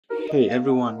Hey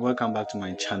everyone, welcome back to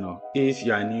my channel. If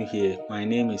you are new here, my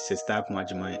name is Sister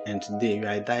Kumajimai, and today we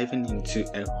are diving into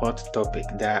a hot topic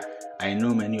that I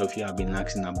know many of you have been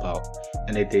asking about,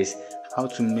 and it is how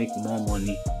to make more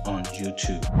money on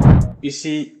YouTube. You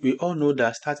see, we all know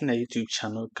that starting a YouTube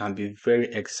channel can be very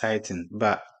exciting,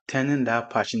 but turning that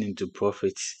passion into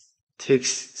profits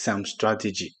takes some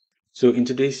strategy. So in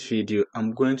today's video,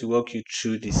 I'm going to walk you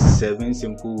through the 7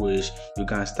 simple ways you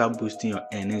can start boosting your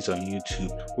earnings on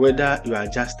YouTube, whether you are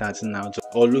just starting out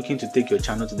or looking to take your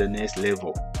channel to the next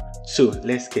level. So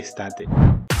let's get started.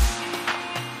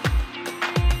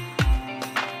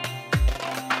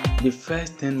 The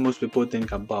first thing most people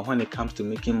think about when it comes to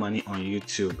making money on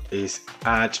YouTube is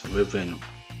ad revenue.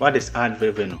 What is ad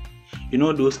revenue? You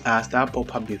know those ads that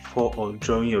pop up before or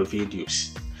during your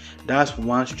videos. That's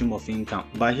one stream of income,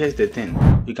 but here's the thing,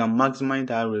 you can maximize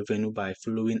that revenue by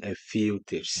following a few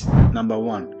tips. Number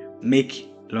 1,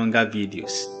 make longer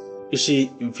videos. You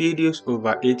see, videos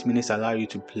over 8 minutes allow you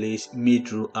to place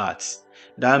mid-roll ads.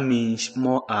 That means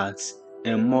more ads,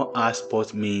 and more ad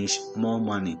spots means more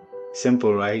money.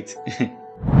 Simple, right?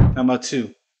 Number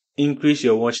 2, increase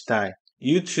your watch time.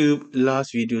 YouTube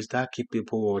loves videos that keep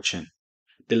people watching.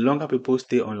 The longer people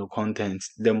stay on your content,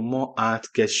 the more ads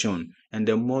get shown, and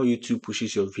the more YouTube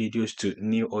pushes your videos to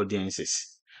new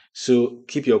audiences. So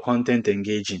keep your content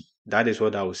engaging. That is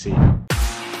what I would say.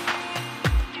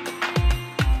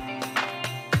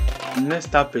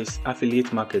 Next up is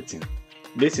affiliate marketing.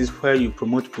 This is where you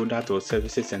promote products or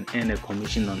services and earn a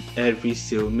commission on every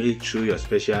sale made through your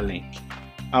special link.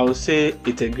 I would say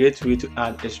it's a great way to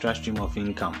add extra stream of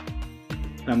income.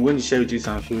 I'm going to share with you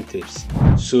some few tips.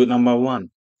 So number 1,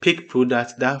 pick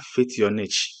products that fit your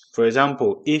niche. For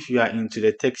example, if you are into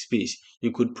the tech space,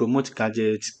 you could promote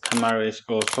gadgets, cameras,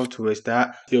 or softwares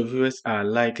that your viewers are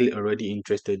likely already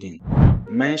interested in.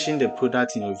 Mention the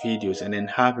product in your videos and then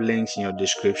have links in your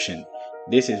description.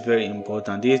 This is very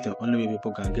important. This is the only way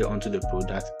people can get onto the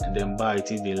product and then buy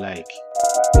it if they like.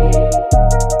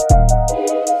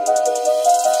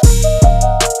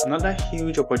 Another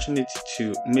huge opportunity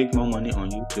to make more money on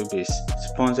YouTube is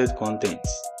sponsored content.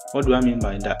 What do I mean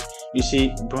by that? You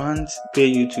see, brands pay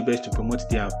YouTubers to promote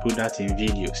their products in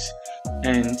videos,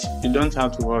 and you don't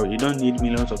have to worry. You don't need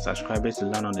millions of subscribers to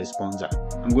land on a sponsor.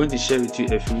 I'm going to share with you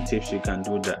a few tips you can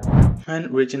do that.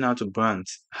 When reaching out to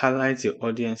brands, highlight your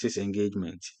audience's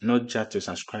engagement, not just your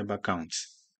subscriber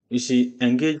counts. You see,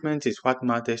 engagement is what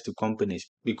matters to companies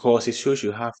because it shows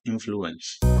you have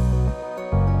influence.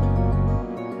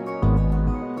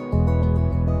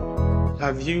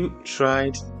 Have you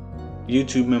tried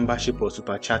YouTube membership or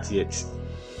super chat yet?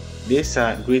 These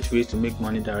are great ways to make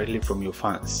money directly from your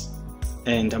fans,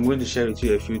 and I'm going to share with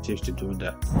you a few tips to do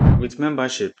that. With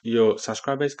membership, your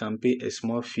subscribers can pay a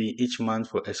small fee each month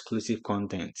for exclusive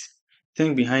content.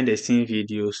 Think behind the scenes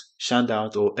videos,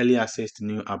 shoutouts, or early access to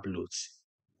new uploads.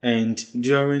 And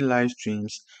during live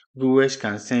streams, viewers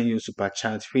can send you super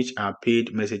chats, which are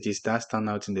paid messages that stand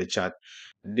out in the chat.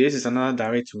 This is another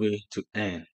direct way to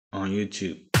earn on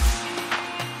YouTube.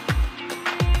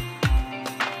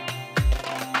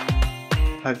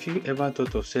 Have you ever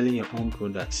thought of selling your own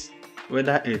products?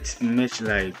 Whether it's merch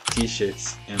like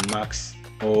t-shirts and mugs,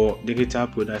 or digital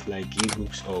products like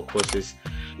ebooks or courses.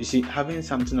 You see, having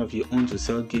something of your own to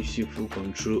sell gives you full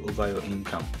control over your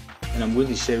income. And I'm going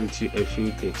to share with you a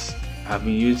few tips. I've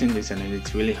been using this and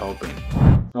it's really helping.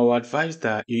 I would advise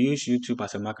that you use YouTube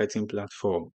as a marketing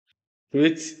platform.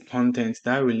 Create content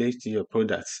that relates to your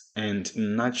products and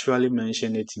naturally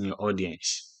mention it in your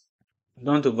audience.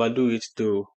 Don't overdo it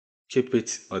though. Keep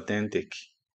it authentic.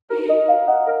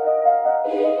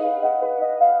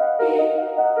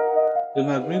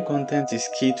 Evergreen content is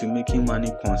key to making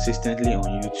money consistently on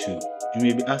YouTube. You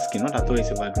may be asking, not at all is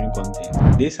evergreen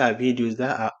content. These are videos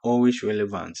that are always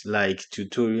relevant, like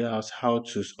tutorials,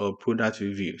 how-tos, or product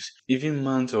reviews. Even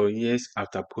months or years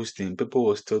after posting, people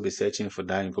will still be searching for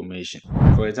that information.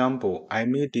 For example, I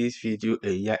made this video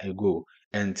a year ago,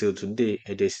 and till today,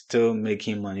 it is still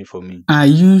making money for me. I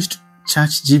used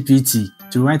ChatGPT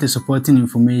to write a supporting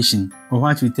information, or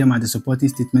what we term as the supporting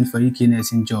statement for UK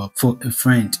nursing job, for a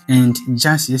friend, and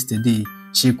just yesterday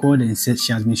she called and said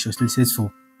she has been shortlisted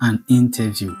for an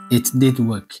interview. It did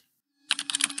work.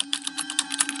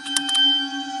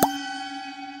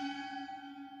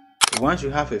 Once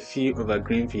you have a few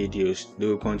evergreen videos, they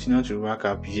will continue to rack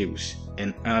up views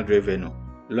and ad revenue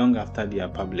long after they are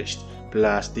published.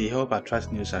 Plus, they help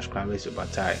attract new subscribers over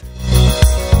time.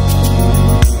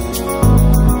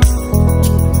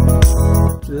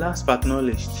 Last but not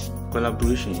least,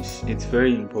 collaborations. It's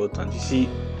very important. You see,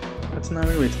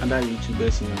 Partnering with other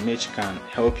YouTubers in your niche can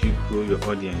help you grow your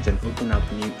audience and open up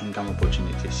new income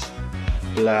opportunities.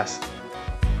 Plus,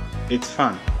 it's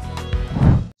fun.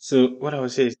 So what I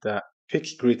would say is that pick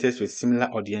creators with similar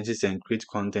audiences and create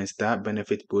content that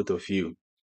benefit both of you.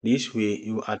 This way,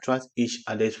 you will attract each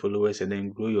other's followers and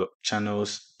then grow your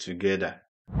channels together.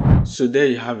 So there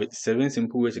you have it, 7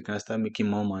 simple ways you can start making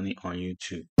more money on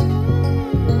YouTube.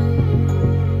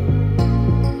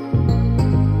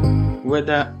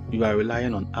 Whether you are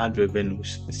relying on ad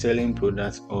revenues, selling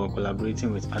products, or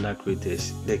collaborating with other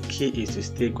creators, the key is to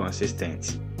stay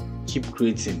consistent. Keep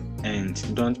creating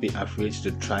and don't be afraid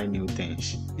to try new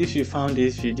things. If you found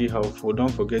this video helpful,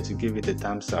 don't forget to give it a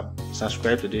thumbs up,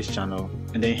 subscribe to this channel,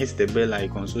 and then hit the bell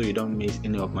icon so you don't miss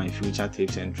any of my future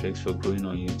tips and tricks for growing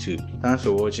on YouTube. Thanks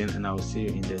for watching, and I will see you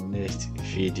in the next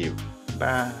video.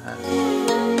 Bye.